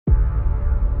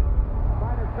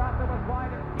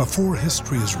Before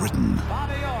history is written,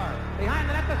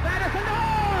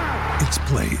 it's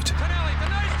played.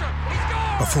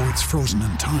 Before it's frozen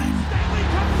in time,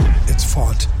 it's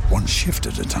fought one shift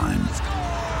at a time.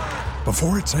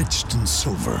 Before it's etched in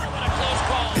silver,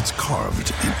 it's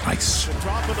carved in ice.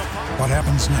 What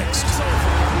happens next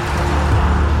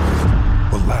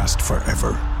will last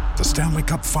forever. The Stanley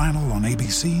Cup Final on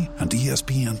ABC and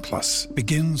ESPN Plus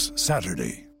begins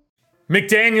Saturday.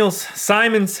 McDaniels,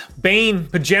 Simons, Bain,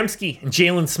 Pajemski, and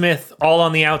Jalen Smith all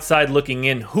on the outside looking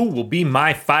in. Who will be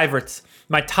my favorites?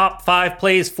 My top 5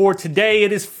 plays for today.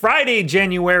 It is Friday,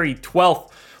 January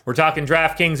 12th. We're talking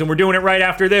DraftKings, and we're doing it right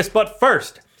after this. But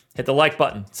first, hit the like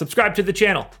button, subscribe to the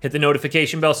channel, hit the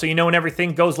notification bell so you know when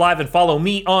everything goes live, and follow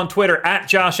me on Twitter at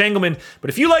Josh Engelman. But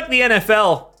if you like the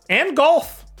NFL and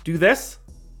golf, do this.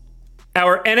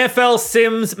 Our NFL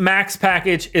Sims Max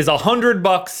package is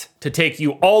 $100 to take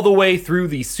you all the way through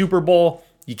the Super Bowl.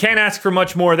 You can't ask for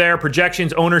much more there.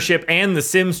 Projections, ownership, and the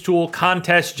Sims tool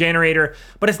contest generator.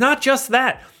 But it's not just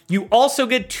that. You also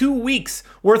get 2 weeks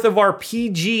worth of our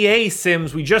PGA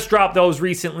Sims. We just dropped those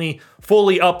recently,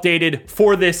 fully updated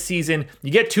for this season.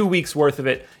 You get 2 weeks worth of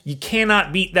it. You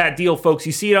cannot beat that deal, folks.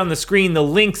 You see it on the screen. The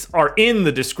links are in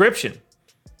the description.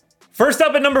 First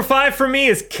up at number 5 for me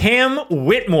is Cam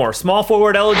Whitmore. Small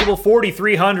forward eligible,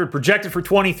 4,300, projected for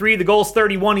 23. The goal's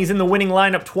 31. He's in the winning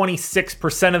lineup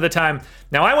 26% of the time.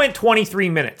 Now, I went 23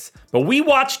 minutes, but we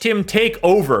watched him take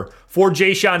over for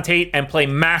Jayshawn Tate and play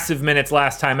massive minutes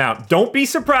last time out. Don't be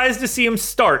surprised to see him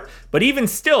start, but even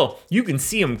still, you can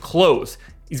see him close.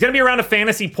 He's going to be around a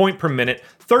fantasy point per minute,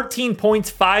 13 points,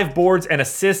 5 boards, an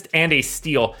assist, and a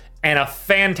steal, and a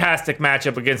fantastic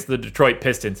matchup against the Detroit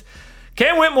Pistons.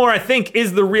 Cam Whitmore, I think,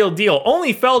 is the real deal.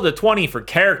 Only fell to 20 for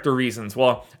character reasons.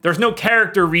 Well, there's no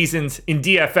character reasons in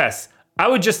DFS. I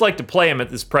would just like to play him at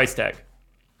this price tag.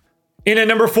 In at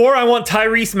number 4, I want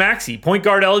Tyrese Maxey. Point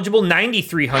guard eligible,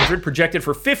 9,300, projected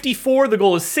for 54. The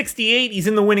goal is 68. He's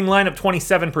in the winning lineup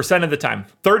 27% of the time.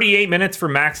 38 minutes for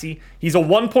Maxey. He's a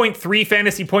 1.3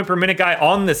 fantasy point per minute guy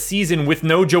on the season with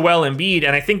no Joel Embiid,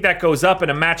 and I think that goes up in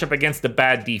a matchup against a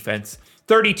bad defense.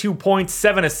 32 points,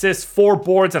 7 assists, 4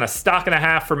 boards, and a stock and a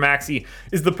half for Maxey.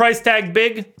 Is the price tag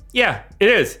big? Yeah, it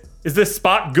is. Is this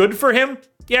spot good for him?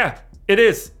 Yeah, it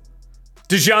is.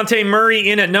 DeJounte Murray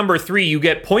in at number 3. You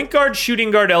get point guard,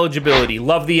 shooting guard eligibility.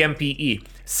 Love the MPE.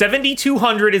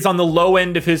 7,200 is on the low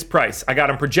end of his price. I got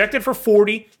him projected for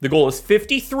 40. The goal is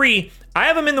 53. I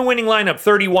have him in the winning lineup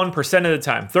 31% of the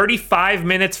time. 35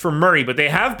 minutes for Murray, but they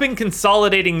have been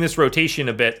consolidating this rotation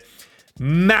a bit.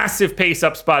 Massive pace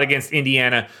up spot against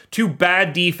Indiana. 2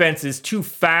 bad defenses, 2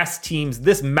 fast teams.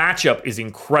 This matchup is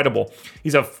incredible.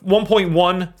 He's a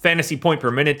 1.1 fantasy point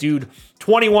per minute dude.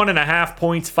 21.5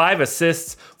 points, 5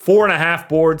 assists, 4.5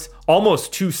 boards,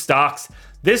 almost 2 stocks.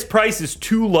 This price is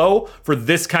too low for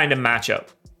this kind of matchup.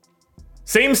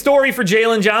 Same story for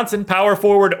Jalen Johnson, power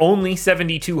forward only,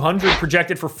 7,200,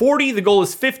 projected for 40. The goal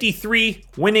is 53,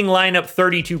 winning lineup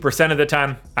 32% of the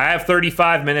time. I have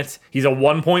 35 minutes. He's a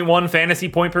 1.1 fantasy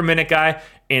point per minute guy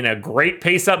in a great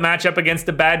pace-up matchup against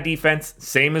a bad defense,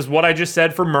 same as what I just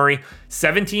said for Murray.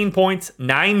 17 points,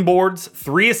 9 boards,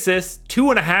 3 assists,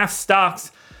 2.5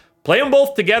 stocks. Play them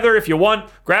both together if you want.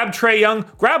 Grab Trae Young,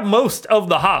 grab most of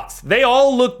the Hawks. They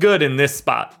all look good in this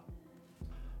spot.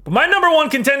 But my number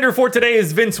 1 contender for today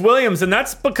is Vince Williams, and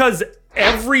that's because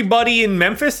everybody in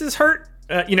Memphis is hurt.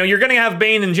 You're going to have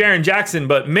Bain and Jaren Jackson,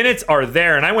 but minutes are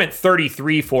there, and I went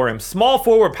 33 for him. Small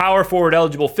forward, power forward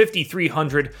eligible,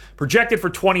 5,300, projected for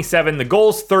 27. The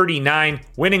goal's 39,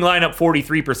 winning lineup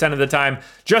 43% of the time.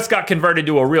 Just got converted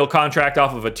to a real contract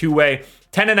off of a 2-way.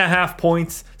 10.5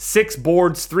 points, 6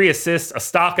 boards, 3 assists, a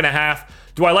stock and a half.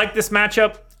 Do I like this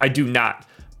matchup? I do not.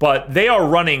 But they are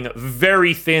running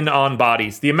very thin on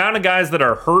bodies. The amount of guys that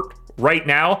are hurt right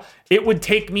now, it would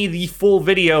take me the full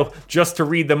video just to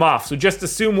read them off. So just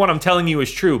assume what I'm telling you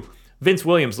is true. Vince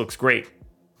Williams looks great.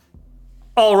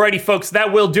 Alrighty, folks,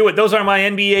 that will do it. Those are my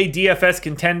NBA DFS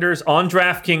contenders on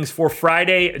DraftKings for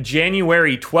Friday,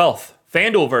 January 12th.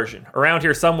 FanDuel version around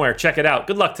here somewhere. Check it out.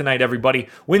 Good luck tonight, everybody.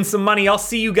 Win some money. I'll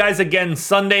see you guys again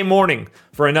Sunday morning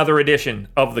for another edition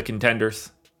of the Contenders.